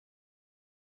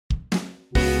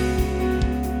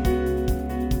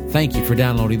Thank you for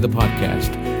downloading the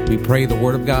podcast. We pray the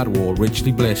Word of God will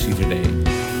richly bless you today.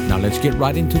 Now let's get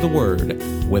right into the Word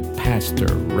with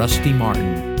Pastor Rusty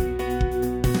Martin.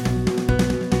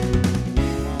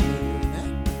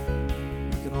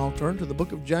 We can all turn to the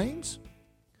book of James,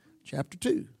 chapter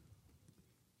 2.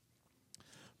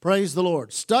 Praise the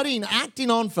Lord. Studying acting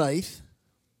on faith.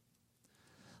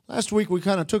 Last week we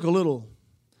kind of took a little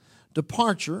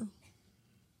departure.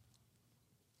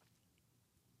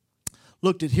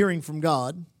 Looked at hearing from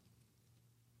God.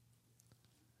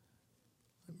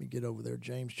 Let me get over there,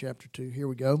 James chapter 2. Here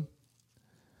we go.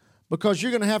 Because you're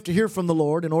going to have to hear from the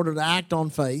Lord in order to act on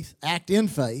faith, act in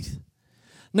faith.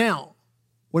 Now,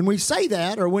 when we say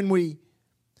that, or when we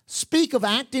speak of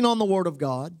acting on the Word of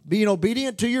God, being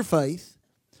obedient to your faith,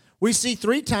 we see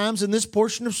 3 times in this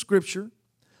portion of Scripture,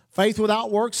 faith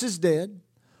without works is dead.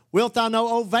 Wilt thou know,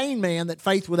 O vain man, that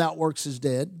faith without works is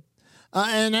dead?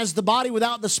 And as the body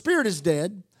without the spirit is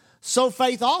dead, so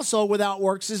faith also without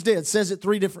works is dead. It says it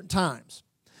 3 different times.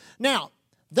 Now,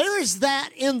 there is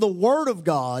that in the Word of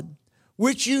God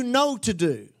which you know to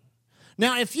do.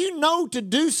 Now, if you know to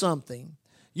do something,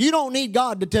 you don't need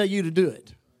God to tell you to do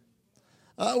it.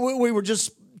 We were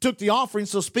just took the offering,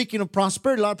 so speaking of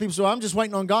prosperity, a lot of people say, well, I'm just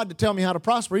waiting on God to tell me how to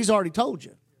prosper. He's already told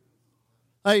you.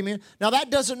 Amen. Now, that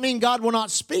doesn't mean God will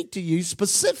not speak to you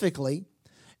specifically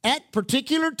at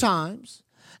particular times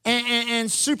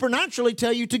and supernaturally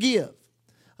tell you to give.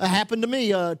 It happened to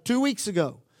me 2 weeks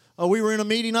ago. We were in a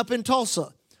meeting up in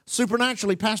Tulsa.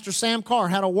 Supernaturally, Pastor Sam Carr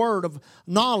had a word of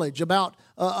knowledge about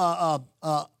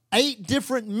 8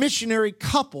 different missionary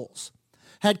couples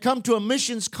had come to a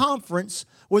missions conference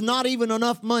with not even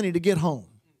enough money to get home.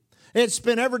 They had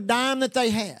spent every dime that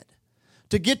they had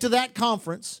to get to that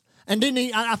conference. And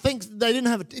I think they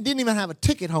didn't even have a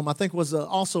ticket home. I think was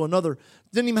also another.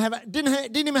 Didn't even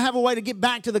have a way to get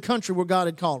back to the country where God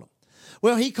had called them.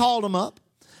 Well, he called them up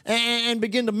and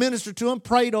began to minister to them,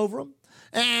 prayed over them,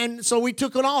 and so we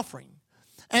took an offering.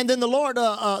 And then the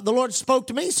Lord spoke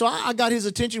to me, so I got his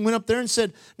attention. Went up there and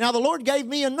said, "Now the Lord gave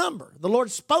me a number. The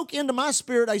Lord spoke into my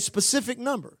spirit a specific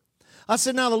number." I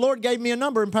said, now the Lord gave me a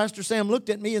number, and Pastor Sam looked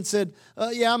at me and said,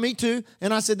 yeah, me too.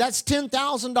 And I said, that's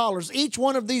 $10,000. Each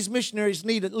one of these missionaries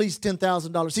need at least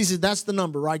 $10,000. He said, that's the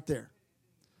number right there.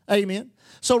 Amen.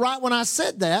 So right when I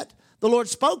said that, the Lord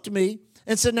spoke to me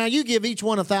and said, now you give each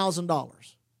one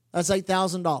 $1,000. That's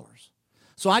 $8,000.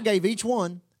 So I gave each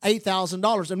one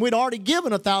 $8,000, and we'd already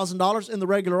given $1,000 in the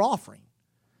regular offering.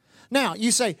 Now,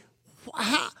 you say,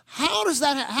 how does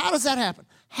that happen?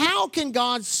 How can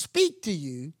God speak to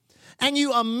you and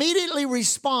you immediately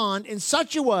respond in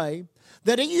such a way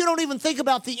that you don't even think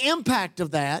about the impact of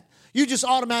that? You just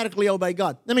automatically obey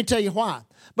God. Let me tell you why.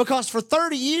 Because for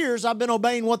 30 years, I've been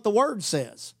obeying what the Word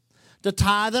says. To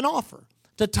tithe and offer.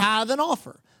 To tithe and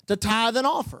offer. To tithe and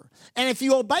offer. And if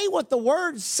you obey what the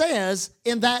Word says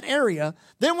in that area,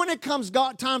 then when it comes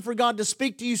time for God to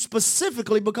speak to you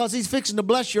specifically because He's fixing to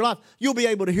bless your life, you'll be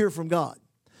able to hear from God.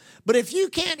 But if you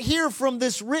can't hear from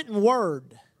this written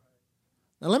Word,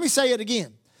 now let me say it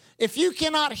again. If you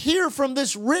cannot hear from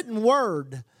this written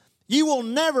Word, you will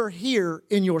never hear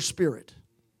in your spirit.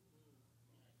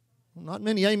 Not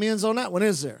many amens on that one,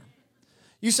 is there?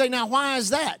 You say, now why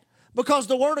is that? Because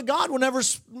the Word of God will never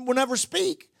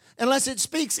speak unless it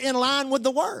speaks in line with the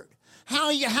Word.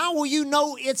 How will you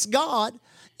know it's God?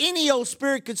 Any old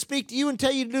spirit could speak to you and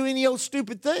tell you to do any old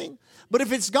stupid thing. But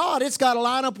if it's God, it's got to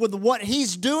line up with what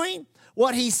He's doing,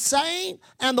 what He's saying,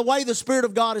 and the way the Spirit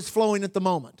of God is flowing at the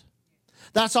moment.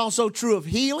 That's also true of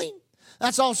healing.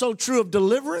 That's also true of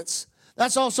deliverance.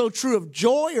 That's also true of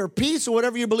joy or peace or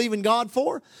whatever you believe in God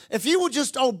for. If you will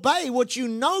just obey what you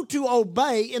know to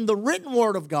obey in the written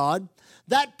Word of God,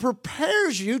 that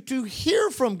prepares you to hear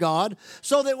from God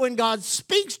so that when God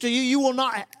speaks to you, you will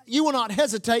not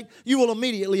hesitate. You will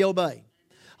immediately obey.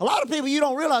 A lot of people, you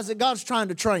don't realize that God's trying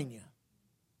to train you.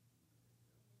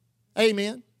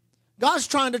 Amen. God's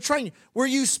trying to train you where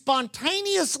you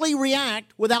spontaneously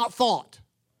react without thought.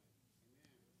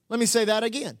 Let me say that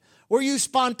again. Where you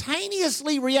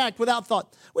spontaneously react without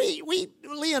thought.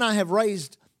 Lee and I have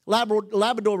raised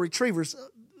Labrador retrievers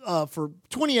for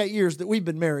 28 years that we've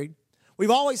been married. We've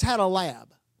always had a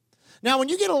lab. Now, when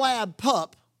you get a lab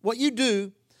pup, what you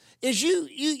do is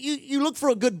you look for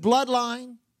a good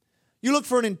bloodline. You look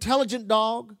for an intelligent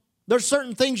dog. There's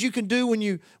certain things you can do when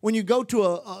you go to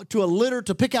a litter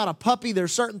to pick out a puppy.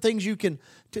 There's certain things you can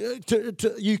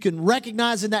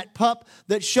recognize in that pup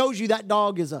that shows you that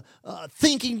dog is a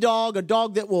thinking dog, a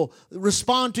dog that will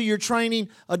respond to your training,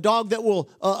 a dog that will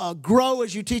grow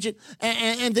as you teach it,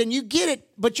 and then you get it,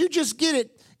 but you just get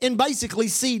it in basically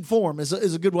seed form is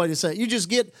a good way to say it. You just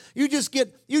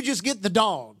get the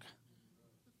dog.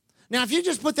 Now, if you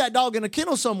just put that dog in a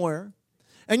kennel somewhere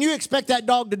and you expect that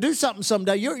dog to do something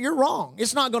someday, you're wrong.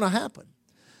 It's not going to happen.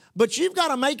 But you've got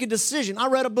to make a decision. I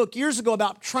read a book years ago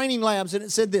about training labs, and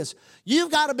it said this. You've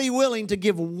got to be willing to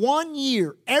give 1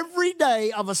 year, every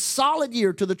day of a solid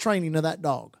year, to the training of that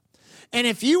dog. And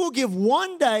if you will give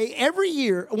 1 day every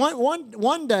year,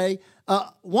 one day,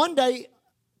 how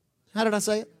did I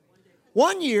say it?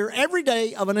 1 year, every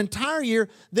day of an entire year,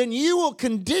 then you will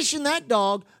condition that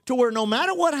dog to where no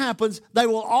matter what happens, they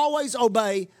will always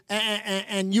obey,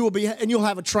 and you'll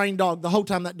have a trained dog the whole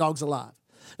time that dog's alive.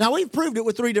 Now, we've proved it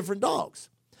with 3 different dogs.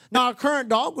 Now, our current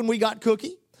dog, when we got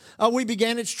Cookie, we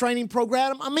began its training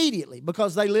program immediately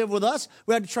because they live with us.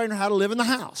 We had to train her how to live in the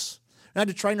house. I had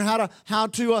to train her how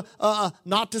to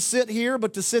not to sit here,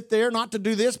 but to sit there, not to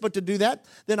do this, but to do that.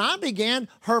 Then I began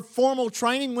her formal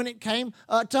training when it came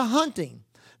to hunting.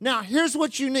 Now, here's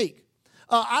what's unique.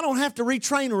 I don't have to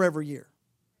retrain her every year.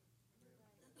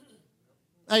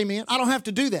 Amen. I don't have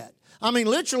to do that. I mean,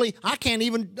 literally, I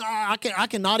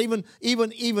cannot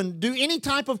even do any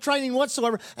type of training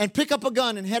whatsoever and pick up a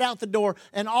gun and head out the door.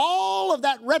 And all of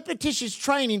that repetitious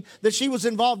training that she was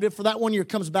involved in for that 1 year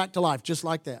comes back to life just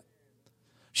like that.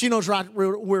 She knows right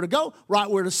where to go, right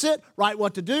where to sit, right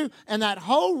what to do. And that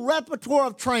whole repertoire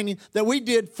of training that we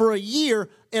did for a year,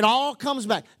 it all comes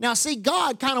back. Now, see,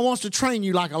 God kind of wants to train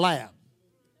you like a lab.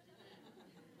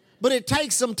 But it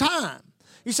takes some time.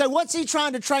 You say, what's he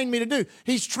trying to train me to do?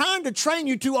 He's trying to train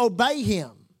you to obey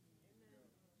him.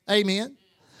 Amen.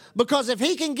 Because if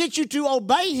he can get you to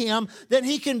obey him, then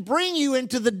he can bring you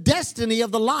into the destiny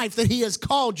of the life that he has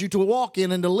called you to walk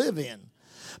in and to live in.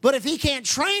 But if he can't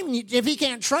train you,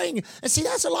 and see,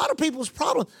 that's a lot of people's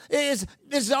problem, is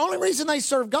the only reason they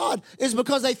serve God is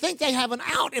because they think they have an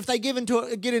out if they get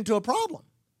into a problem.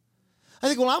 I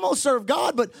think, well, I'm going to serve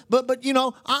God, but you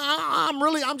know,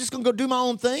 I'm just going to go do my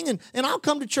own thing, and I'll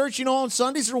come to church, you know, on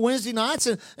Sundays or Wednesday nights,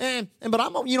 but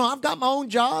I've got my own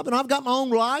job, and I've got my own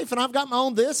life, and I've got my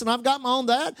own this, and I've got my own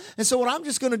that, and so what I'm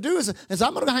just going to do is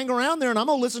I'm going to hang around there, and I'm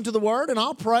going to listen to the Word, and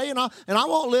I'll pray, and I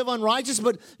won't live unrighteous,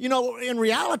 but you know, in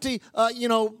reality,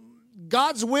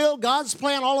 God's will, God's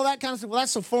plan, all of that kind of stuff. Well,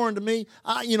 that's so foreign to me.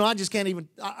 I just can't even.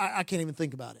 I can't even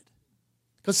think about it.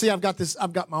 Because see, I've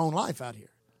got my own life out here.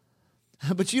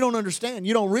 But you don't understand.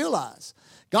 You don't realize.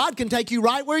 God can take you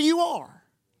right where you are.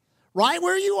 Right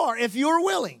where you are, if you're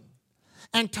willing.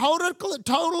 And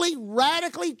totally,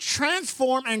 radically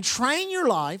transform and train your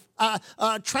life.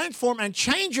 Transform and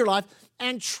change your life.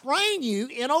 And train you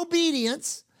in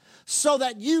obedience so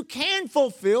that you can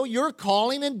fulfill your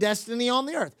calling and destiny on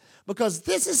the earth. Because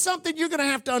this is something you're going to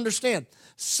have to understand.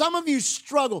 Some of you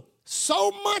struggle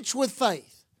so much with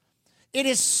faith. It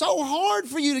is so hard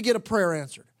for you to get a prayer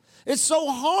answered. It's so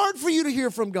hard for you to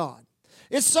hear from God.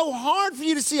 It's so hard for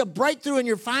you to see a breakthrough in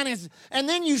your finances. And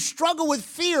then you struggle with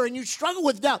fear and you struggle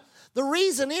with doubt. The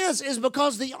reason is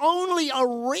because the only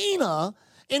arena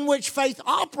in which faith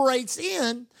operates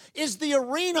in is the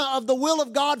arena of the will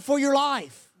of God for your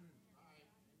life.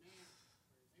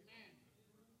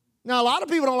 Now, a lot of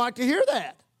people don't like to hear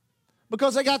that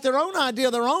because they got their own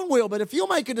idea, their own will. But if you'll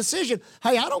make a decision,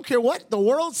 hey, I don't care what the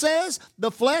world says,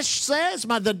 the flesh says,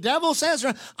 the devil says,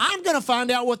 I'm going to find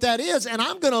out what that is, and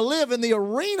I'm going to live in the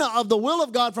arena of the will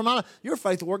of God for my life. Your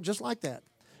faith will work just like that.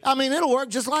 I mean, it'll work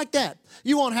just like that.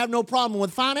 You won't have no problem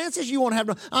with finances. You won't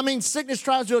have sickness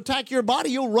tries to attack your body.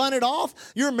 You'll run it off.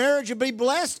 Your marriage will be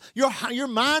blessed. Your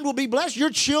mind will be blessed. Your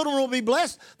children will be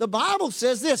blessed. The Bible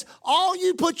says this, all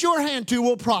you put your hand to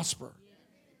will prosper.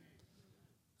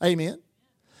 Amen.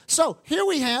 So here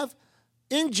we have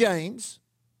in James,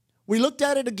 we looked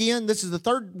at it again. This is the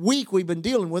third week we've been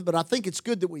dealing with, but I think it's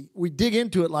good that we dig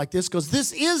into it like this because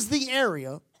this is the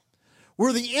area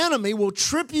where the enemy will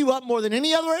trip you up more than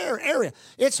any other area.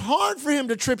 It's hard for him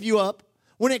to trip you up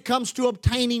when it comes to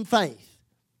obtaining faith.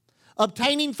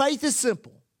 Obtaining faith is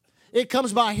simple. It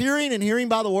comes by hearing and hearing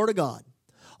by the Word of God.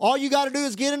 All you got to do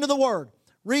is get into the Word.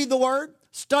 Read the Word,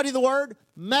 study the Word,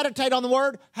 meditate on the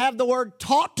Word, have the Word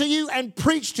taught to you and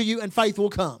preached to you, and faith will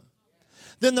come.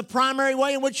 Then the primary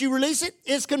way in which you release it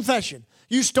is confession.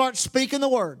 You start speaking the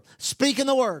Word, speaking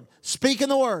the Word, speaking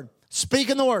the Word,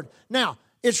 speaking the Word. Now,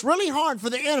 it's really hard for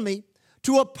the enemy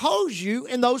to oppose you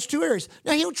in those two areas.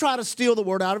 Now, he'll try to steal the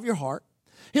Word out of your heart.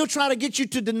 He'll try to get you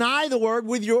to deny the Word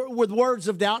with words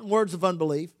of doubt and words of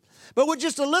unbelief. But with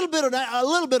just a little bit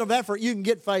of effort, you can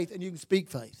get faith and you can speak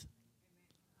faith.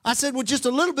 I said with just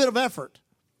a little bit of effort,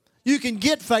 you can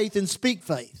get faith and speak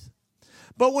faith.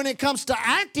 But when it comes to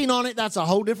acting on it, that's a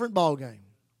whole different ballgame.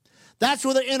 That's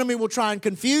where the enemy will try and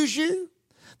confuse you.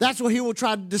 That's where he will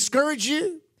try to discourage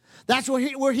you. That's where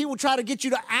he will try to get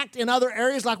you to act in other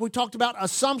areas, like we talked about,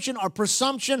 assumption or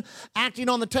presumption, acting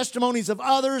on the testimonies of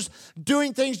others,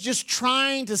 doing things just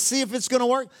trying to see if it's going to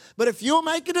work. But if you'll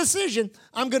make a decision,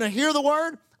 I'm going to hear the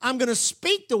word, I'm going to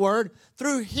speak the word.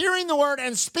 Through hearing the word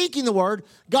and speaking the word,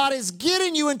 God is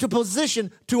getting you into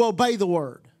position to obey the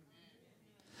word.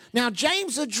 Now,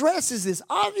 James addresses this.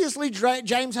 Obviously,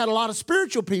 James had a lot of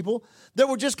spiritual people that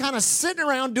were just kind of sitting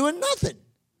around doing nothing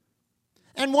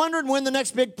and wondering when the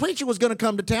next big preacher was going to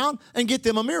come to town and get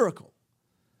them a miracle.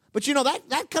 But you know,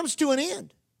 that comes to an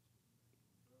end.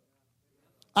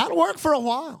 That'll work for a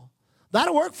while.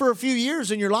 That'll work for a few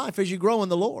years in your life as you grow in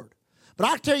the Lord. But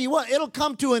I tell you what, it'll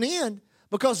come to an end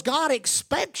because God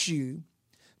expects you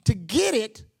to get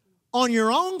it on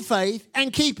your own faith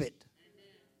and keep it.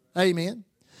 Amen.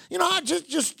 You know, I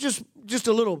just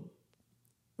a little.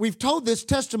 We've told this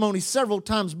testimony several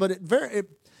times, but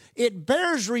it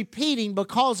bears repeating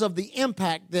because of the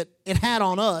impact that it had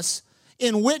on us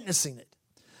in witnessing it.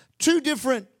 2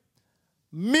 different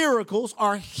miracles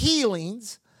are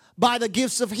healings by the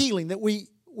gifts of healing that we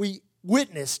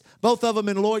witnessed, both of them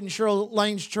in Lloyd and Cheryl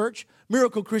Lane's church,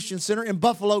 Miracle Christian Center in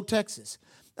Buffalo, Texas.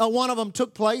 One of them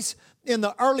took place in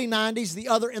the early 90s, the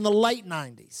other in the late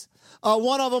 90s.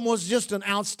 One of them was just an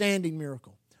outstanding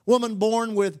miracle. Woman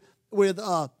born with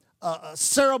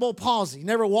cerebral palsy,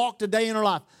 never walked a day in her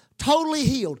life, totally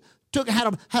healed.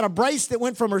 Had a brace that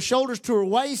went from her shoulders to her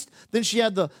waist. Then she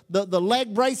had the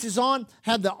leg braces on,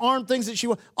 had the arm things that she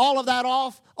wore, all of that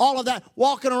off, all of that,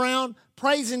 walking around,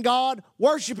 praising God,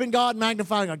 worshiping God,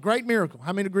 magnifying God. Great miracle.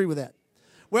 How many agree with that?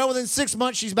 Well, within 6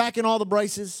 months, she's back in all the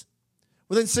braces.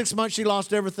 Within 6 months, she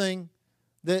lost everything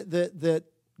that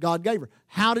God gave her.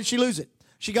 How did she lose it?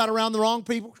 She got around the wrong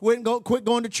people, quit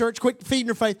going to church, quit feeding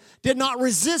her faith, did not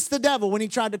resist the devil when he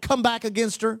tried to come back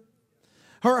against her.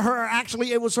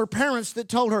 Actually, it was her parents that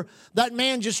told her, that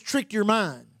man just tricked your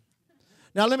mind.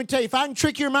 Now, let me tell you, if I can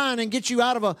trick your mind and get you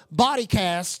out of a body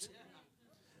cast,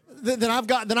 then I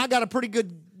got a pretty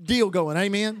good deal going.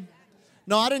 Amen?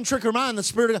 No, I didn't trick her mind, the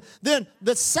Spirit of God. Then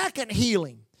the second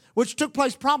healing, which took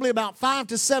place probably about 5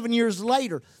 to 7 years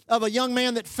later, of a young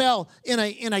man that fell in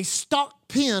a stock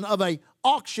pen of a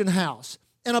auction house,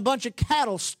 and a bunch of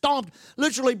cattle stomped,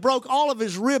 literally broke all of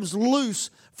his ribs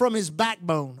loose from his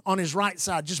backbone on his right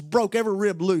side, just broke every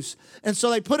rib loose. And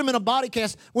so they put him in a body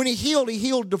cast. When he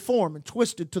healed deformed and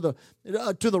twisted to the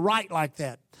right like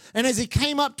that. And as he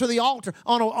came up to the altar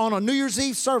on a New Year's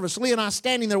Eve service, Lee and I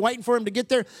standing there waiting for him to get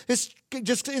there,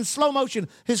 just in slow motion,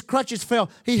 his crutches fell.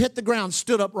 He hit the ground,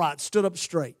 stood upright, stood up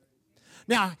straight.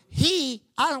 Now,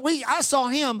 I saw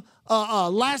him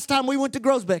last time we went to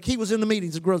Groesbeck. He was in the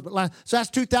meetings at Groesbeck. So that's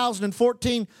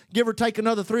 2014, give or take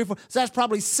another 3 or 4. So that's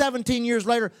probably 17 years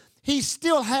later. He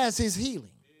still has his healing.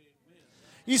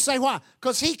 You say, why?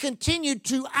 Because he continued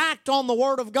to act on the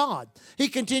Word of God. He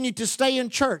continued to stay in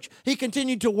church. He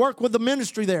continued to work with the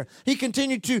ministry there. He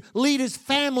continued to lead his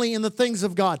family in the things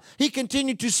of God. He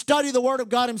continued to study the Word of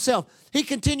God himself. He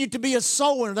continued to be a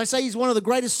soul winner. They say he's one of the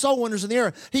greatest soul winners in the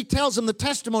era. He tells them the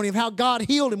testimony of how God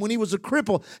healed him when he was a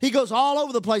cripple. He goes all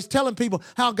over the place telling people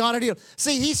how God had healed.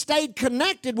 See, he stayed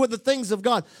connected with the things of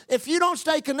God. If you don't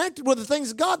stay connected with the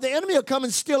things of God, the enemy will come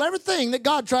and steal everything that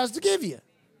God tries to give you.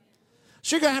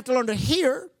 So you're going to have to learn to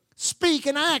hear, speak,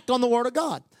 and act on the Word of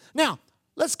God. Now,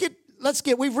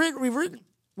 we've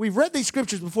read these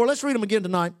scriptures before. Let's read them again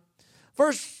tonight.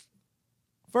 Let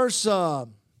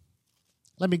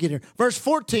me get here. Verse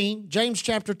 14, James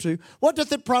chapter 2. What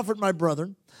doth it profit, my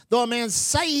brethren, though a man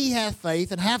say he hath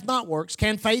faith and hath not works,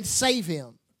 can faith save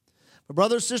him? For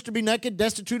brother or sister be naked,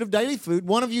 destitute of daily food,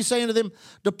 one of you say unto them,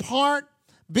 depart,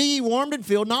 be ye warmed and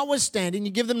filled, notwithstanding,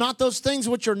 you give them not those things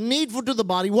which are needful to the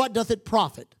body, what doth it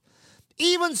profit?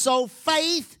 Even so,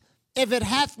 faith, if it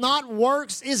hath not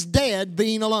works, is dead,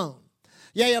 being alone.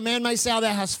 Yea, a man may say,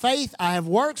 thou hast faith, I have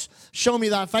works. Show me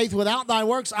thy faith without thy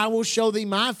works, I will show thee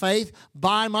my faith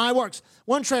by my works.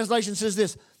 One translation says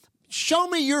this, show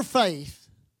me your faith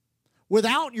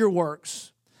without your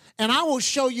works, and I will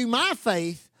show you my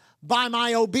faith by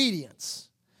my obedience.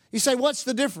 You say, what's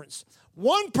the difference?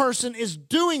 One person is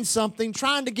doing something,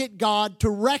 trying to get God to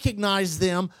recognize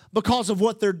them because of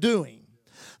what they're doing.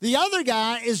 The other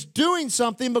guy is doing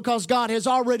something because God has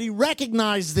already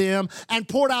recognized them and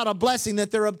poured out a blessing that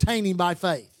they're obtaining by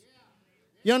faith.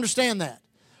 You understand that?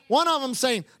 One of them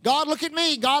saying, God, look at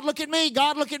me. God, look at me.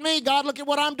 God, look at me. God, look at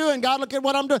what I'm doing. God, look at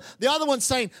what I'm doing. The other one's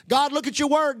saying, God, look at your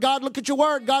word. God, look at your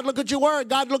word. God, look at your word.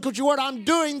 God, look at your word. I'm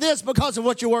doing this because of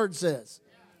what your word says.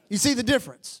 You see the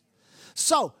difference?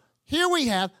 So, here we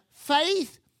have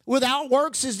faith without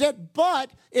works is dead. But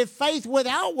if faith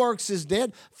without works is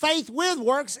dead, faith with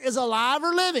works is alive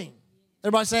or living.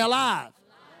 Everybody say alive.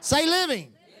 Say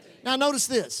living. Now notice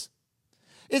this.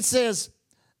 It says,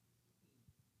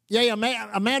 yea, a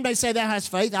man may say thou hast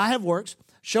faith, I have works.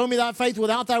 Show me thy faith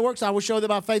without thy works, I will show thee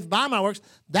thy faith by my works.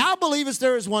 Thou believest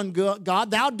there is one God,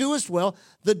 thou doest well.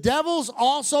 The devils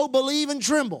also believe and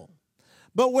tremble.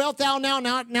 But wilt thou now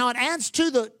it adds to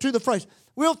the phrase,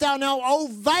 wilt thou know, O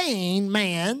vain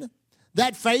man,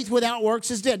 that faith without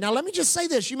works is dead. Now let me just say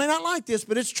this, you may not like this,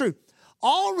 but it's true.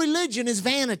 All religion is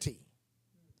vanity.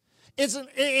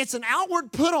 It's an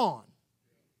outward put on.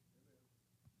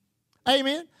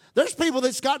 Amen. There's people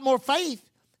that's got more faith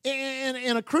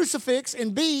in a crucifix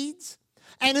and beads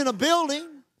and in a building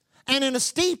and in a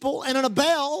steeple and in a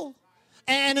bell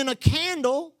and in a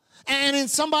candle and in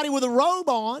somebody with a robe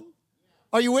on.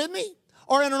 Are you with me?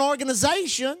 Or in an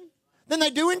organization than they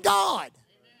do in God.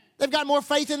 They've got more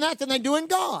faith in that than they do in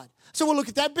God. So we'll look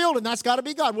at that building. That's got to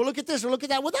be God. We'll look at this. We'll look at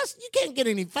that. Well, you can't get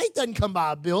any. Faith doesn't come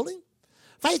by a building.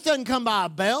 Faith doesn't come by a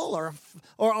bell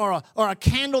or a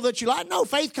candle that you light. No,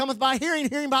 faith cometh by hearing,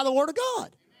 hearing by the word of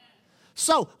God.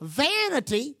 So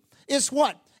vanity is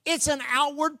what? It's an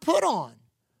outward put on.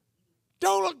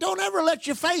 Don't ever let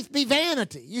your faith be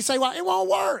vanity. You say, well, it won't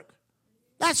work.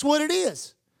 That's what it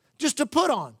is. Just a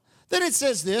put on. Then it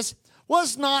says this,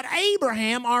 was not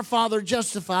Abraham our father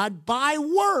justified by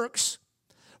works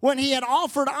when he had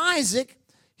offered Isaac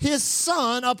his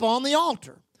son upon the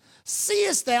altar?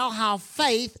 Seest thou how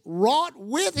faith wrought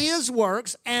with his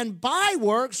works, and by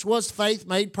works was faith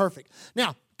made perfect?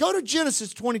 Now, go to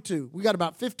Genesis 22. We got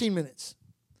about 15 minutes.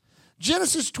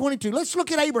 Genesis 22. Let's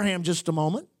look at Abraham just a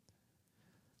moment.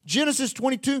 Genesis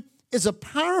 22 is a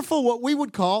powerful, what we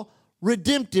would call,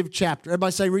 redemptive chapter.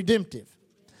 Everybody say redemptive.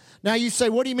 Now you say,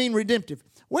 what do you mean redemptive?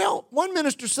 Well, one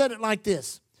minister said it like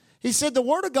this. He said the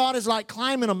Word of God is like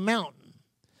climbing a mountain.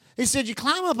 He said you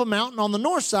climb up a mountain on the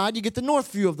north side, you get the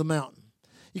north view of the mountain.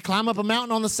 You climb up a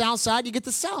mountain on the south side, you get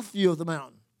the south view of the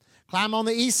mountain. Climb on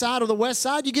the east side or the west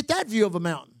side, you get that view of a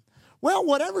mountain. Well,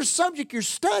 whatever subject you're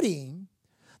studying,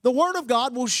 the Word of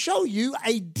God will show you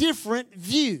a different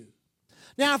view.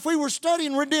 Now, if we were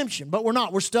studying redemption, but we're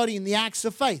not, we're studying the acts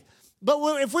of faith. But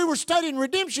if we were studying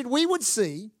redemption, we would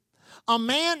see a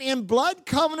man in blood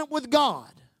covenant with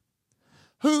God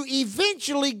who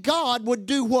eventually God would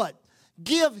do what?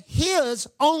 Give his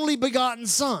only begotten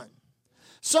son.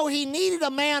 So he needed a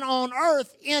man on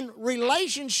earth in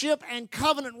relationship and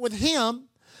covenant with him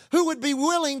who would be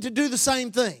willing to do the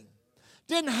same thing.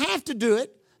 Didn't have to do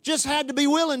it, just had to be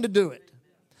willing to do it.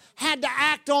 Had to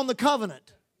act on the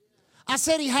covenant. I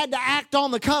said he had to act on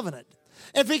the covenant.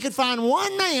 If he could find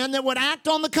one man that would act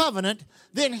on the covenant,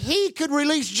 then he could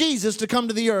release Jesus to come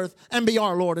to the earth and be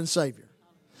our Lord and Savior.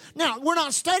 Now, we're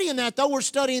not studying that, though. We're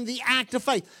studying the act of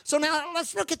faith. So now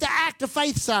let's look at the act of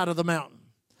faith side of the mountain.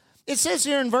 It says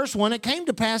here in verse 1, it came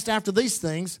to pass after these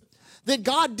things that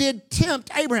God did tempt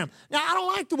Abraham. Now, I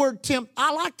don't like the word tempt.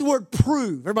 I like the word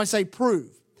prove. Everybody say prove.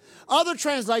 Other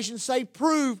translations say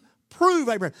prove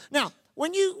Abraham. Now,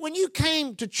 when you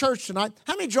came to church tonight,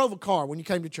 how many drove a car when you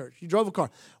came to church? You drove a car.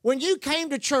 When you came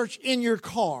to church in your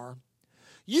car,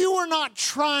 you were not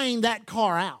trying that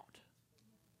car out.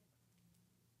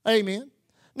 Amen.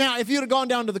 Now, if you'd have gone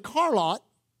down to the car lot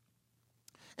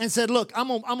and said, look, I'm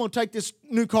gonna take this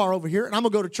new car over here and I'm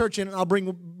going to go to church in it and I'll bring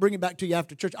it back to you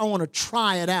after church. I want to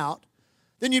try it out.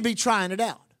 Then you'd be trying it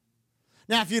out.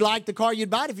 Now, if you liked the car, you'd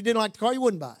buy it. If you didn't like the car, you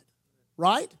wouldn't buy it.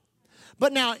 Right?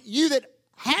 But now, you that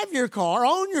have your car,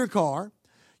 own your car,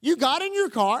 you got in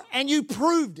your car and you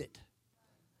proved it.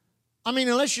 I mean,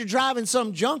 unless you're driving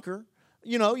some junker,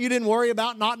 you didn't worry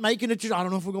about not making it. I don't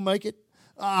know if we're going to make it.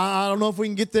 I don't know if we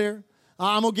can get there.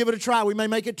 I'm going to give it a try. We may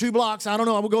make it 2 blocks. I don't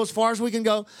know. I'm going to go as far as we can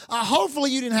go.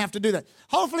 Hopefully you didn't have to do that.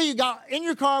 Hopefully you got in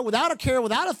your car without a care,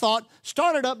 without a thought,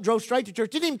 started up, drove straight to church,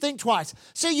 didn't even think twice.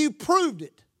 See, you proved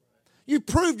it. You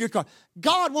proved your car.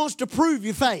 God wants to prove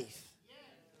your faith.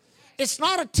 It's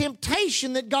not a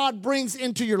temptation that God brings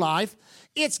into your life.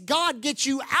 It's God gets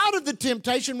you out of the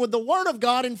temptation with the Word of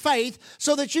God and faith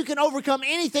so that you can overcome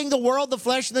anything the world, the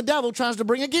flesh, and the devil tries to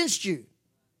bring against you.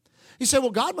 You say,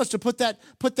 well, God must have put that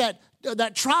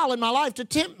trial in my life to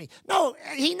tempt me. No,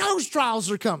 He knows trials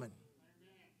are coming.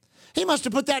 He must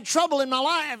have put that trouble in my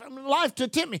life to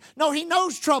tempt me. No, He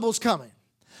knows trouble's coming.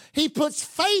 He puts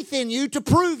faith in you to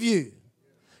prove you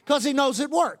because He knows it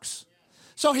works.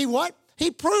 So He what? He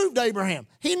proved Abraham.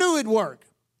 He knew it'd work.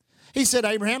 He said,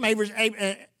 Abraham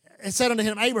said unto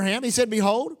him, Abraham, he said,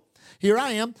 behold, here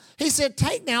I am. He said,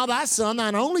 take now thy son,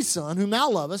 thine only son, whom thou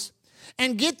lovest,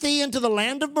 and get thee into the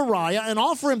land of Moriah, and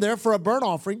offer him there for a burnt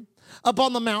offering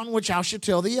upon the mountain which I shall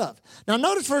tell thee of. Now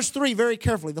notice verse 3 very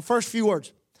carefully, the first few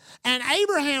words. And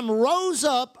Abraham rose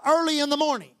up early in the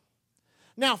morning.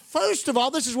 Now, first of all,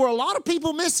 this is where a lot of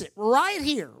people miss it. Right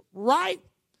here, right?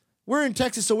 We're in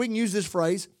Texas, so we can use this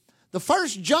phrase. The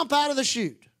first jump out of the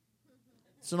chute.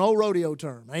 It's an old rodeo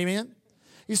term. Amen?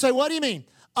 You say, what do you mean?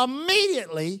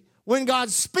 Immediately, when God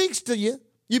speaks to you,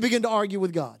 you begin to argue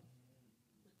with God.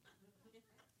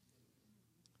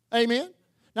 Amen?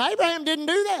 Now, Abraham didn't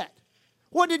do that.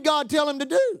 What did God tell him to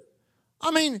do?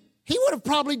 I mean, he would have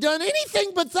probably done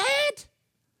anything but that.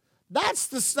 That's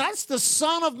the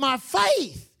son of my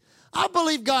faith. I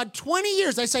believe God 20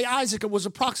 years. They say Isaac was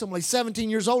approximately 17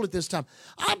 years old at this time.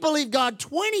 I believe God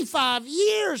 25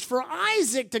 years for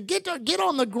Isaac to get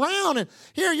on the ground. And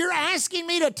here you're asking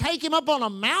me to take him up on a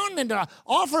mountain and to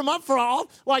offer him up for all.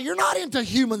 Well, you're not into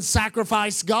human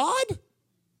sacrifice, God.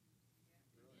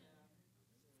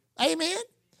 Amen.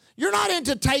 You're not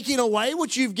into taking away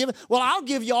what you've given. Well, I'll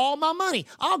give you all my money.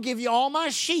 I'll give you all my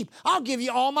sheep. I'll give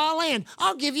you all my land.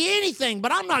 I'll give you anything,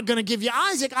 but I'm not going to give you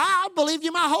Isaac. I'll believe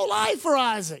you my whole life for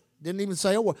Isaac. Didn't even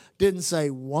say a word. Didn't say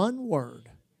one word.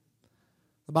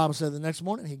 The Bible said the next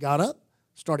morning he got up,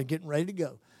 started getting ready to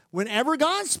go. Whenever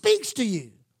God speaks to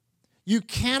you, you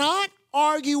cannot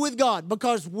argue with God,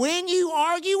 because when you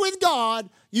argue with God,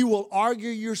 you will argue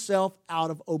yourself out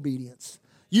of obedience.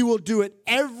 You will do it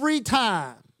every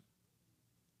time.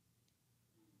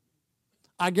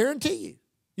 I guarantee you.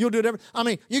 You'll do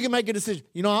it you can make a decision.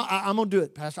 You know, I'm going to do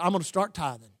it, Pastor. I'm going to start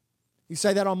tithing. You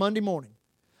say that on Monday morning.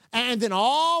 And then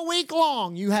all week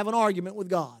long, you have an argument with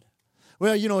God.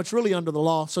 Well, you know, it's really under the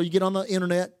law. So you get on the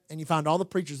internet and you find all the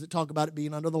preachers that talk about it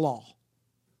being under the law.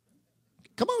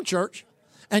 Come on, church.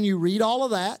 And you read all of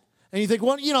that. And you think,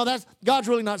 well, you know, God's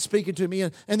really not speaking to me.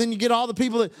 And then you get all the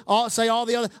people that say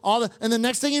and the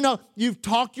next thing you know, you've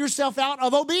talked yourself out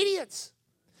of obedience.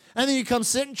 And then you come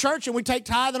sit in church and we take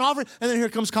tithe and offering, and then here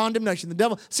comes condemnation. The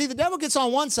devil gets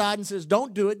on one side and says,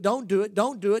 don't do it, don't do it,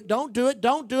 don't do it, don't do it,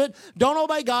 don't do it, don't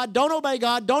obey God, don't obey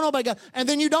God, don't obey God. And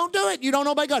then you don't do it, you don't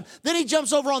obey God. Then he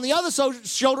jumps over on the other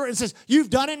shoulder and says, you've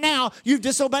done it now, you've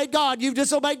disobeyed God, you've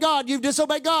disobeyed God, you've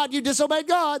disobeyed God, you've disobeyed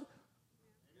God.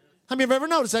 How many of you have ever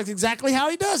noticed that's exactly how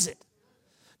he does it?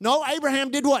 No,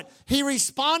 Abraham did what? He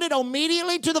responded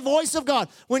immediately to the voice of God.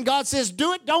 When God says,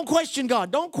 do it, don't question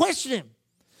God, don't question him.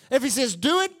 If he says,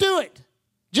 do it, do it.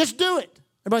 Just do it.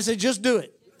 Everybody say, just do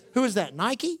it. Who is that,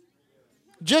 Nike?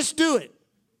 Just do it.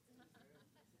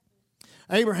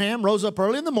 Abraham rose up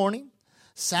early in the morning,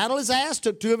 saddled his ass,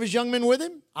 took 2 of his young men with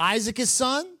him, Isaac his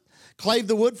son, clave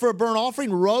the wood for a burnt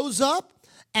offering, rose up,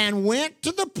 and went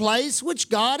to the place which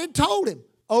God had told him.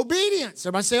 Obedience.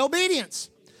 Everybody say obedience.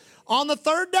 On the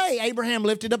 3rd day, Abraham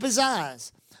lifted up his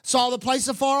eyes, saw the place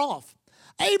afar off.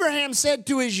 Abraham said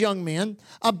to his young men,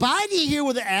 abide ye here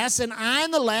with the ass, and I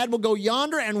and the lad will go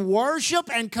yonder and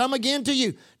worship and come again to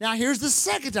you. Now, here's the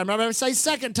second time. Everybody say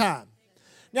second time.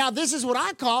 Now, this is what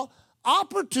I call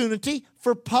opportunity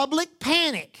for public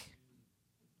panic.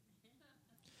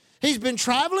 He's been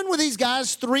traveling with these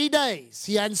guys 3 days.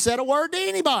 He hadn't said a word to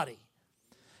anybody.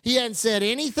 He hadn't said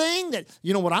anything that,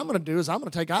 you know what I'm going to do is I'm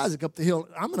going to take Isaac up the hill.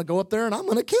 I'm going to go up there and I'm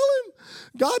going to kill him.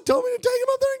 God told me to take him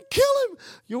up there and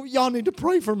kill him. Y'all need to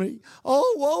pray for me.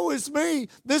 Oh, woe is me.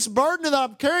 This burden that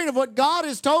I'm carrying of what God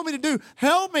has told me to do.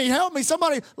 Help me, help me.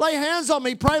 Somebody lay hands on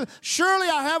me. Pray. Surely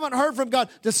I haven't heard from God.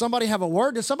 Does somebody have a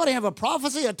word? Does somebody have a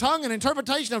prophecy, a tongue, an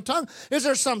interpretation of tongue? Is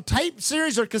there some tape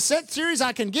series or cassette series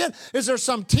I can get? Is there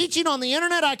some teaching on the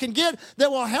internet I can get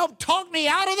that will help talk me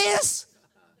out of this?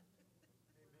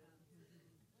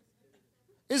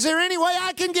 Is there any way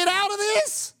I can get out of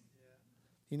this?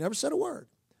 He never said a word.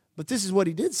 But this is what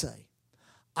he did say.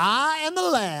 I and the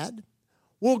lad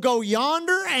will go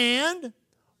yonder and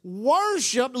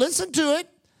worship, listen to it,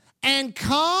 and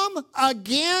come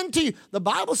again to you. The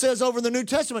Bible says over in the New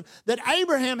Testament that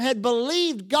Abraham had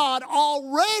believed God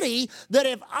already that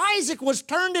if Isaac was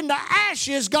turned into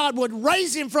ashes, God would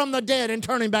raise him from the dead and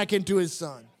turn him back into his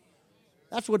son.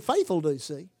 That's what faith will do,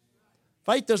 see.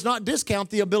 Faith does not discount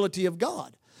the ability of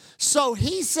God. So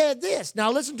he said this.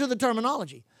 Now listen to the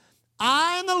terminology.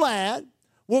 I and the lad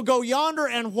will go yonder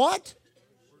and what?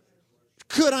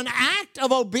 Could an act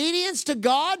of obedience to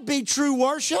God be true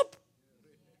worship?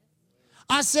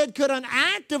 I said, could an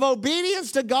act of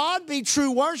obedience to God be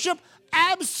true worship?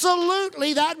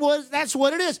 Absolutely, that's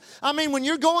what it is. I mean, when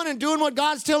you're going and doing what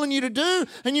God's telling you to do,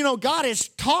 and you know, God has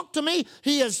talked to me,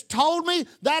 He has told me,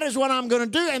 that is what I'm going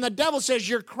to do, and the devil says,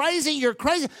 you're crazy, you're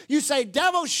crazy. You say,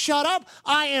 devil, shut up,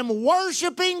 I am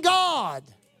worshiping God.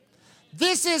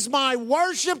 This is my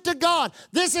worship to God.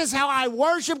 This is how I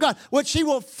worship God, which He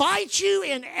will fight you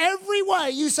in every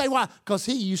way. You say, why? Because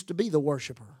He used to be the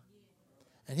worshiper,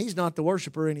 and He's not the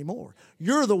worshiper anymore.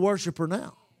 You're the worshiper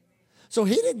now. So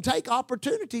he didn't take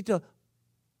opportunity to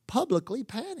publicly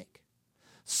panic.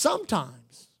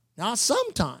 Sometimes,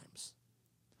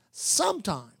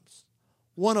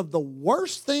 one of the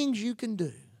worst things you can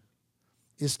do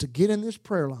is to get in this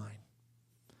prayer line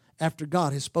after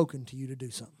God has spoken to you to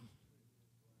do something.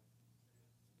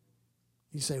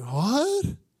 You say, what?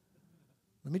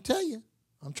 Let me tell you,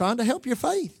 I'm trying to help your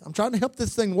faith. I'm trying to help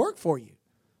this thing work for you.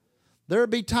 There would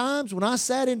be times when I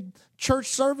sat in church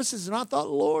services and I thought,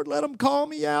 Lord, let them call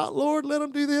me out. Lord, let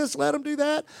them do this, let them do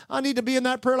that. I need to be in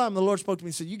that prayer line. And the Lord spoke to me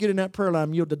and said, you get in that prayer line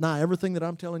and you'll deny everything that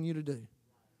I'm telling you to do.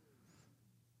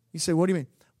 You say, what do you mean?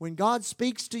 When God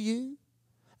speaks to you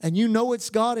and you know it's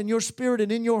God in your spirit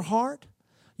and in your heart,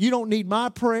 you don't need my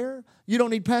prayer. You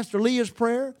don't need Pastor Leah's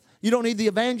prayer. You don't need the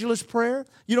evangelist's prayer.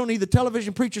 You don't need the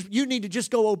television preacher's. You need to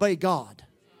just go obey God.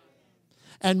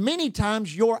 And many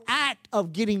times your act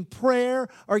of getting prayer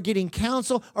or getting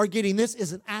counsel or getting this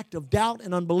is an act of doubt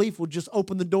and unbelief will just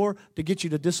open the door to get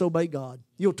you to disobey God.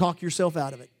 You'll talk yourself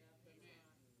out of it.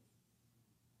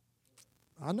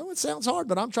 I know it sounds hard,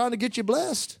 but I'm trying to get you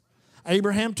blessed.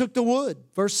 Abraham took the wood,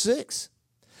 verse 6,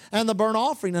 and the burnt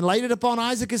offering and laid it upon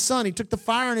Isaac his son. He took the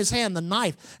fire in his hand, the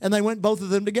knife, and they went both of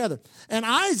them together. And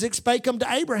Isaac spake unto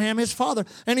Abraham his father,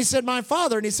 and he said, my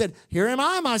father. And he said, here am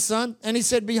I, my son. And he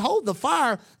said, behold the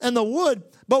fire and the wood,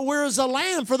 but where is the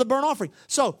lamb for the burnt offering?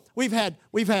 So we've had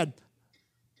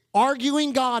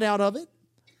arguing God out of it,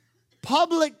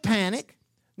 public panic.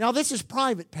 Now this is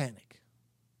private panic.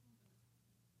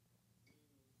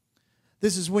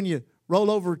 This is when you roll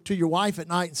over to your wife at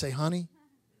night and say, honey,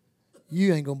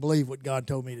 you ain't going to believe what God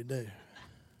told me to do.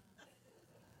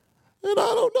 And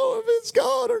I don't know if it's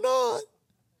God or not.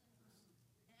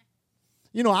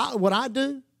 You know, what I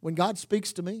do when God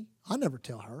speaks to me, I never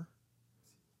tell her.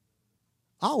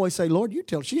 I always say, Lord, you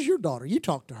tell her. She's your daughter. You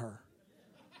talk to her.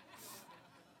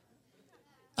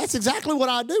 That's exactly what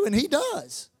I do, and He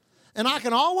does. And I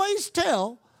can always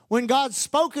tell when God's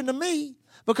spoken to me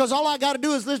because all I got to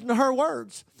do is listen to her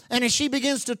words. And as she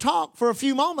begins to talk for a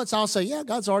few moments, I'll say, yeah,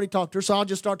 God's already talked to her. So I'll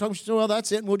just start talking. She said, well,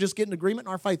 that's it. And we'll just get in agreement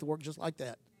and our faith will work just like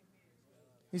that.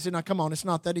 He said, now come on, it's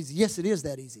not that easy. Yes, it is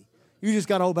that easy. You just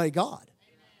got to obey God.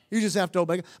 You just have to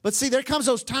obey God. But see, there comes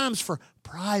those times for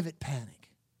private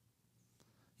panic.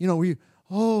 You know, you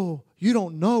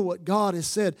don't know what God has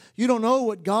said. You don't know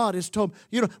what God has told.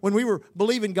 You know, when we were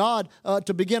believing God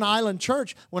to begin Island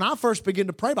Church, when I first began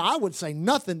to pray, I would say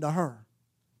nothing to her.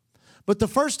 But the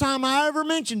first time I ever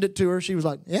mentioned it to her, she was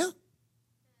like, yeah,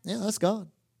 that's God.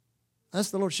 That's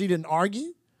the Lord. She didn't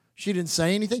argue. She didn't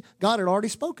say anything. God had already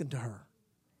spoken to her.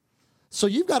 So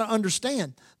you've got to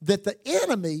understand that the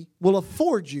enemy will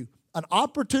afford you an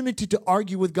opportunity to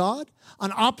argue with God,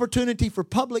 an opportunity for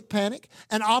public panic,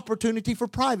 an opportunity for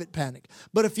private panic.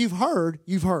 But if you've heard,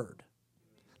 you've heard.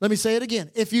 Let me say it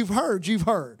again. If you've heard, you've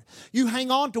heard. You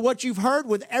hang on to what you've heard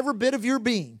with every bit of your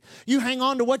being. You hang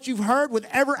on to what you've heard with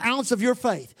every ounce of your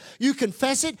faith. You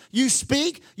confess it, you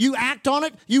speak, you act on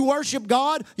it, you worship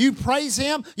God, you praise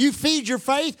Him, you feed your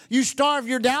faith, you starve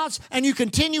your doubts, and you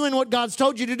continue in what God's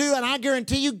told you to do, and I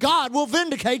guarantee you God will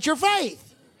vindicate your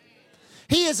faith.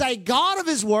 He is a God of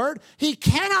His Word. He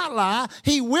cannot lie.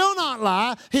 He will not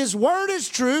lie. His Word is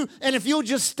true, and if you'll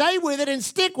just stay with it and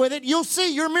stick with it, you'll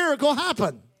see your miracle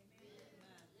happen.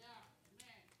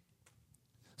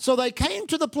 So they came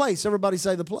to the place. Everybody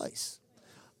say the place.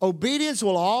 Obedience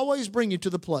will always bring you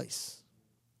to the place.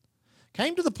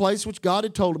 Came to the place which God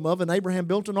had told him of, and Abraham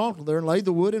built an altar there and laid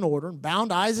the wood in order and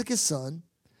bound Isaac his son,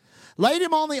 laid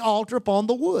him on the altar upon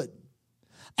the wood.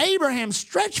 Abraham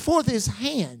stretched forth his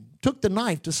hand, took the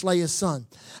knife to slay his son.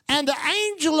 And the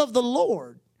angel of the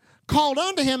Lord called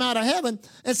unto him out of heaven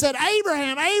and said,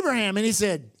 Abraham, Abraham. And he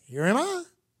said, here am I.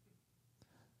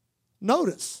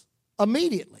 Notice,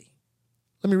 immediately.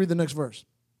 Let me read the next verse.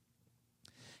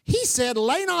 He said,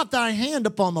 lay not thy hand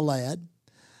upon the lad,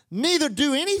 neither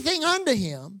do anything unto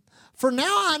him, for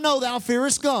now I know thou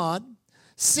fearest God,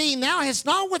 seeing thou hast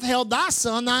not withheld thy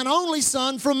son, thine only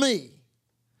son, from me.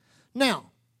 Now,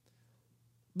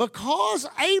 because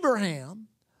Abraham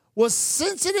was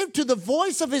sensitive to the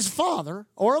voice of his father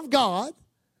or of God,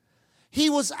 he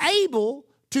was able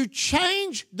to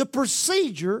change the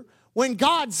procedure when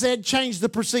God said change the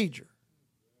procedure.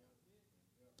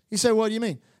 You say, what do you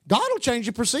mean? God will change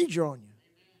the procedure on you.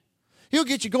 He'll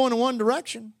get you going in one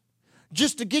direction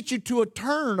just to get you to a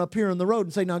turn up here in the road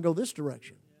and say, now go this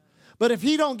direction. But if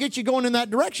He don't get you going in that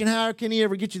direction, how can He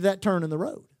ever get you that turn in the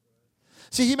road?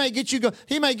 See, he may get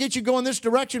you going this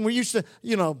direction where you used to,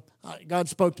 God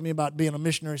spoke to me about being a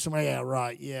missionary somewhere.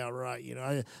 Yeah,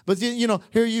 right. But then,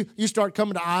 here you start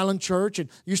coming to Island Church and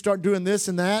you start doing this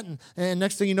and that. And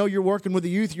next thing you know, you're working with the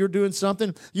youth. You're doing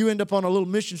something. You end up on a little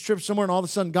mission trip somewhere and all of a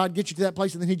sudden God gets you to that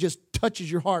place and then he just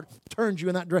touches your heart, turns you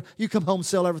in that direction. You come home,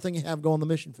 sell everything you have, go on the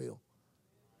mission field.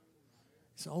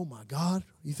 You say, oh my God,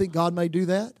 you think God may do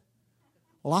that?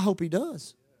 Well, I hope he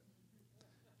does.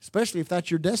 Especially if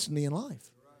that's your destiny in life.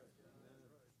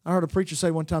 I heard a preacher say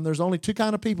one time, there's only two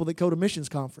kind of people that go to missions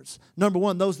conference. Number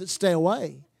one, those that stay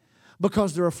away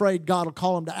because they're afraid God will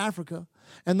call them to Africa.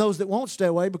 And those that won't stay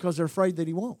away because they're afraid that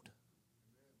he won't.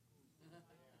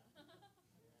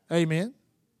 Amen.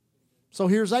 So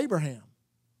here's Abraham.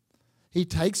 He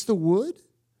takes the wood.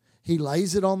 He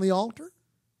lays it on the altar.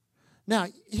 Now,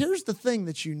 here's the thing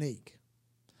that's unique.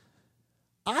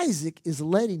 Isaac is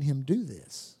letting him do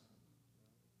this.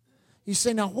 You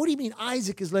say, now, what do you mean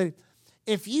Isaac is letting?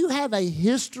 If you have a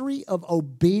history of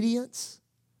obedience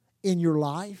in your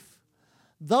life,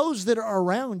 those that are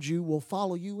around you will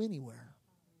follow you anywhere.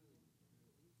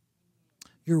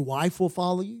 Your wife will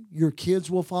follow you. Your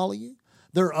kids will follow you.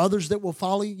 There are others that will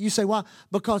follow you. You say, why?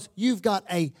 Because you've got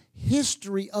a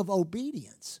history of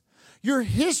obedience. Your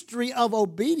history of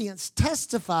obedience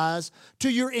testifies to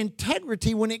your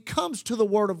integrity when it comes to the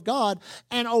Word of God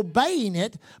and obeying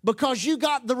it because you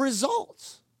got the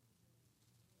results.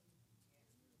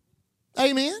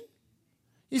 Amen?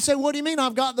 You say, what do you mean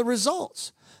I've got the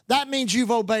results? That means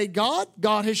you've obeyed God,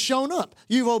 God has shown up.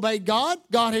 You've obeyed God,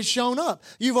 God has shown up.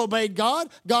 You've obeyed God,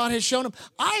 God has shown up.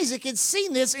 Isaac had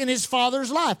seen this in his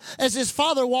father's life as his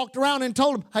father walked around and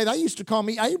told him, hey, they used to call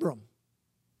me Abram.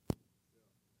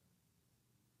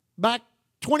 Back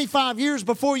 25 years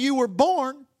before you were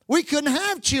born, we couldn't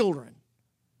have children.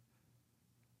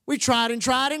 We tried and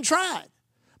tried and tried.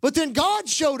 But then God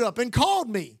showed up and called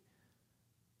me.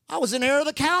 I was in Ur of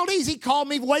the Chaldees. He called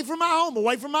me away from my home,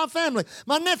 away from my family.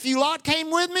 My nephew Lot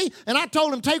came with me, and I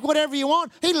told him, take whatever you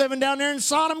want. He's living down there in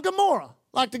Sodom and Gomorrah.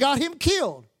 Like to got him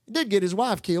killed. He did get his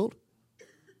wife killed.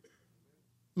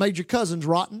 Made your cousins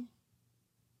rotten.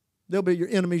 They'll be your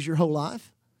enemies your whole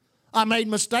life. I made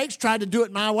mistakes, tried to do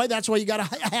it my way. That's why you got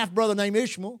a half-brother named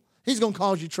Ishmael. He's going to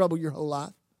cause you trouble your whole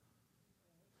life.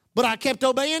 But I kept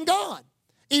obeying God.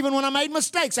 Even when I made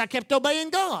mistakes, I kept obeying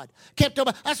God.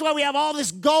 That's why we have all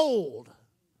this gold.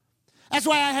 That's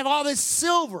why I have all this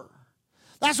silver.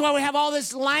 That's why we have all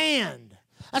this land.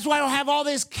 That's why we have all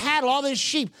this cattle, all this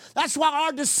sheep. That's why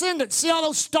our descendants, see all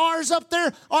those stars up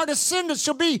there? Our descendants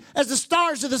shall be as the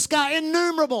stars of the sky,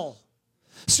 innumerable.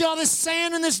 See all this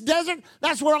sand in this desert?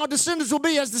 That's where our descendants will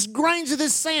be as the grains of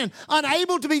this sand,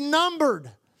 unable to be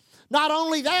numbered. Not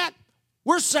only that,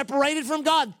 we're separated from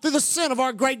God through the sin of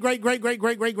our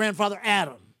great-great-great-great-great-great-grandfather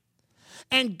Adam.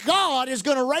 And God is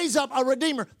going to raise up a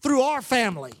Redeemer through our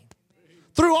family.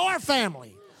 Through our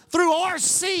family. Through our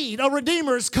seed, a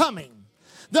Redeemer is coming.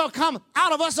 They'll come,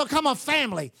 out of us will come a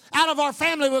family. Out of our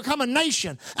family will come a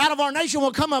nation. Out of our nation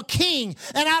will come a king.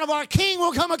 And out of our king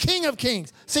will come a king of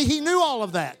kings. See, he knew all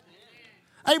of that.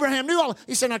 Abraham knew all of it.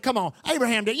 He said, now come on.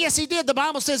 Abraham did. Yes, he did. The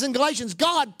Bible says in Galatians,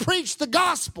 God preached the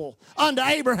gospel unto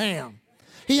Abraham.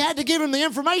 He had to give him the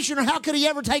information, or how could he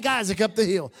ever take Isaac up the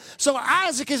hill? So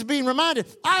Isaac is being reminded.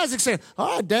 Isaac said,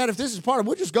 all right, Dad, if this is part of it,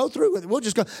 we'll just go through with it. We'll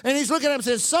just go. And he's looking at him and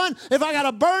says, son, if I got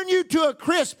to burn you to a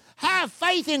crisp, have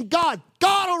faith in God.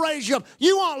 God will raise you up.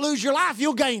 You won't lose your life.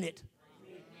 You'll gain it.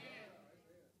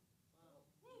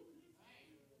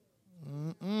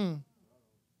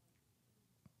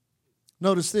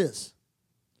 Notice this.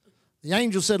 The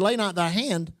angel said, lay not thy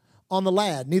hand on the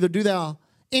lad, neither do thou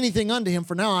anything unto him,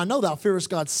 for now I know thou fearest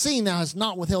God, seeing thou hast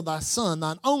not withheld thy son,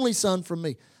 thine only son, from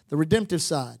me. The redemptive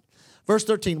side. Verse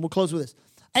 13, we'll close with this.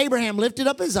 Abraham lifted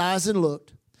up his eyes and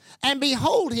looked, and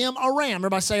behold him a ram.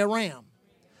 Everybody say a ram.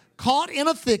 Caught in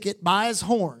a thicket by his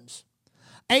horns.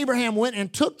 Abraham went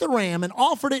and took the ram and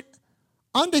offered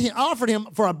him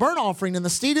for a burnt offering in the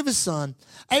stead of his son.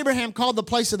 Abraham called the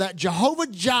place of that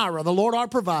Jehovah-Jireh, the Lord our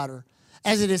provider.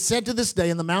 As it is said to this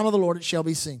day, in the mount of the Lord it shall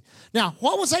be seen. Now,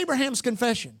 what was Abraham's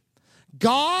confession?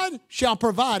 God shall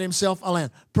provide himself a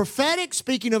land. Prophetic,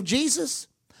 speaking of Jesus,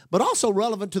 but also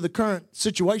relevant to the current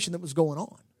situation that was going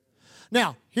on.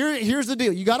 Now, here's the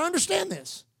deal. You got to understand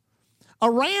this. A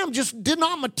ram just did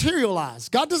not materialize.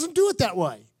 God doesn't do it that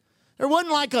way. There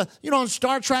wasn't like on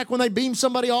Star Trek when they beam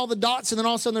somebody all the dots and then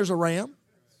all of a sudden there's a ram.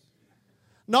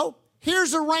 No,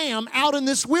 here's a ram out in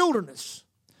this wilderness.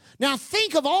 Now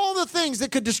think of all the things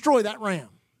that could destroy that ram.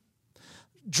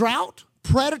 Drought,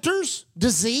 predators,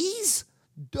 disease,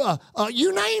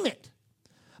 you name it.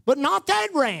 But not that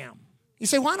ram. You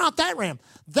say, why not that ram?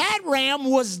 That ram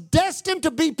was destined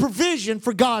to be provision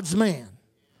for God's man.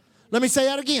 Let me say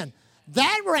that again.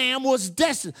 That ram was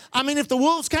destined. I mean, if the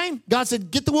wolves came, God said,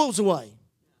 get the wolves away.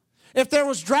 If there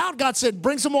was drought, God said,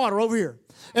 bring some water over here.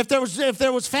 If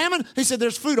there was famine, he said,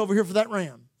 there's food over here for that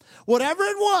ram. Whatever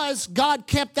it was, God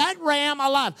kept that ram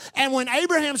alive. And when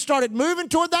Abraham started moving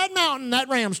toward that mountain, that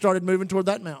ram started moving toward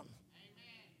that mountain.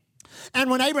 And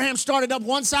when Abraham started up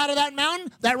one side of that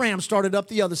mountain, that ram started up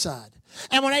the other side.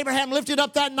 And when Abraham lifted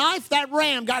up that knife, that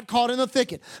ram got caught in the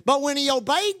thicket. But when he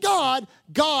obeyed God,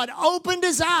 God opened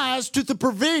his eyes to the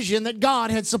provision that God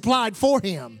had supplied for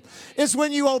him. It's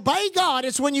when you obey God,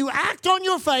 it's when you act on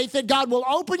your faith that God will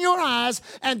open your eyes,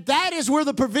 and that is where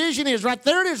the provision is. Right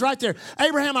there it is, right there.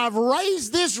 Abraham, I've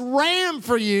raised this ram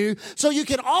for you so you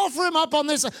can offer him up on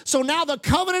this. So now the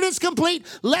covenant is complete.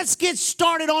 Let's get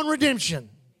started on redemption.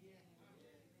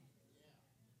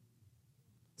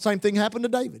 Same thing happened to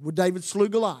David when David slew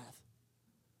Goliath.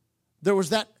 There was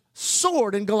that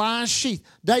sword in Goliath's sheath.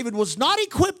 David was not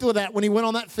equipped with that when he went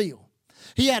on that field.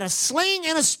 He had a sling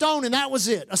and a stone, and that was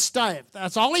it, a staff.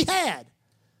 That's all he had.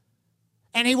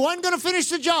 And he wasn't going to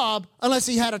finish the job unless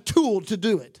he had a tool to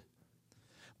do it.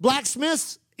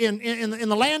 Blacksmiths in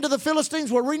the land of the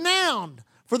Philistines were renowned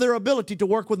for their ability to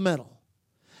work with metal.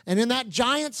 And in that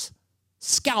giant's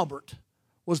scalbert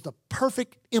was the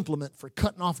perfect implement for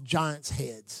cutting off giants'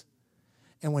 heads.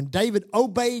 And when David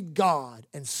obeyed God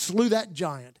and slew that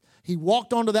giant, he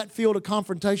walked onto that field of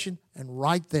confrontation, and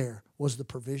right there was the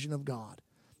provision of God.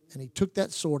 And he took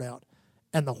that sword out,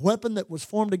 and the weapon that was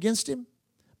formed against him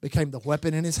became the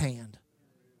weapon in his hand.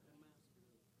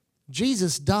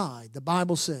 Jesus died, the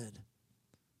Bible said,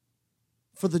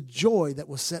 for the joy that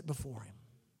was set before him,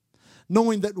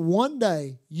 knowing that one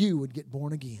day you would get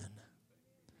born again.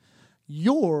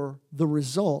 You're the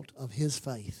result of his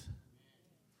faith.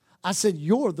 I said,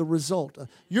 you're the result.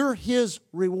 You're his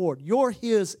reward. You're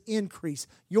his increase.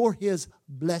 You're his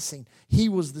blessing. He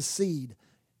was the seed.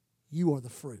 You are the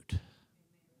fruit.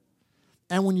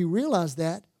 And when you realize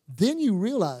that, then you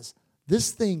realize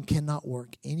this thing cannot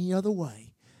work any other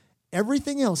way.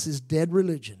 Everything else is dead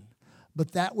religion,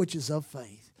 but that which is of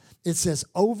faith. It says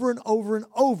over and over and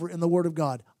over in the Word of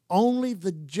God, only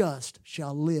the just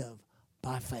shall live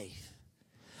by faith.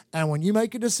 And when you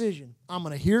make a decision, I'm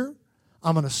going to hear,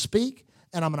 I'm going to speak,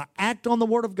 and I'm going to act on the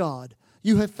Word of God,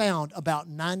 you have found about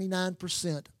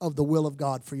 99% of the will of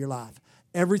God for your life.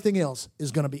 Everything else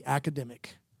is going to be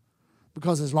academic.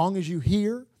 Because as long as you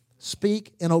hear,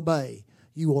 speak, and obey,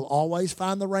 you will always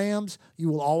find the rams. You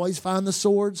will always find the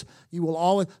swords. You will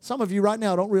always. Some of you right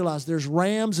now don't realize there's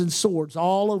rams and swords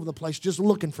all over the place just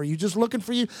looking for you,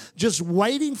 just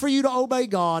waiting for you to obey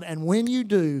God. And when you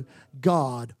do,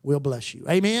 God will bless you.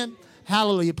 Amen?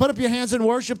 Hallelujah. Put up your hands and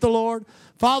worship the Lord.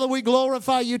 Father, we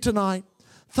glorify you tonight.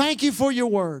 Thank you for your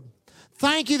word.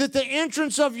 Thank you that the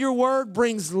entrance of your word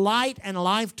brings light and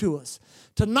life to us.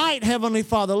 Tonight, Heavenly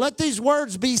Father, let these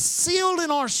words be sealed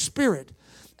in our spirit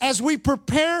as we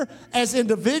prepare as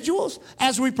individuals,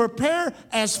 as we prepare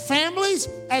as families,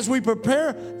 as we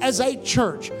prepare as a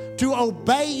church to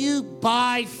obey you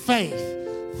by faith.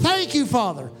 Thank you,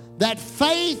 Father, that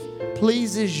faith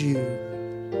pleases you.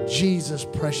 In Jesus'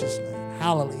 precious name.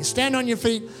 Hallelujah. Stand on your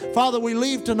feet. Father, we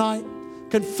leave tonight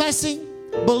confessing,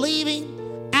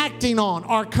 believing, acting on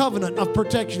our covenant of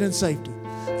protection and safety.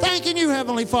 Thanking you,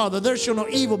 Heavenly Father, there shall no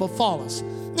evil befall us,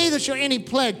 neither shall any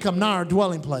plague come nigh our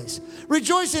dwelling place.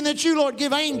 Rejoicing that you, Lord,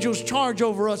 give angels charge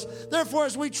over us. Therefore,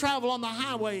 as we travel on the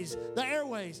highways, the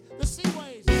airways, the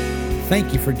seaways.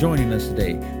 Thank you for joining us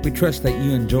today. We trust that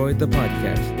you enjoyed the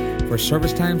podcast. For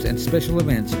service times and special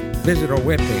events, visit our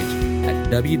webpage at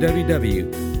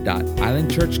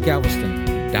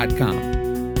www.islandchurchgalveston.com.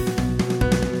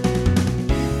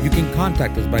 You can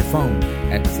contact us by phone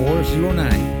at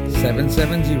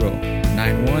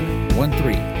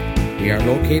 409-770-9113. We are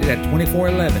located at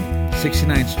 2411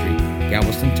 69th Street,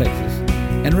 Galveston, Texas.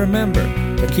 And remember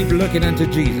to keep looking unto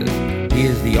Jesus. He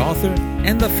is the author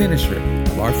and the finisher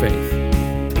of our faith.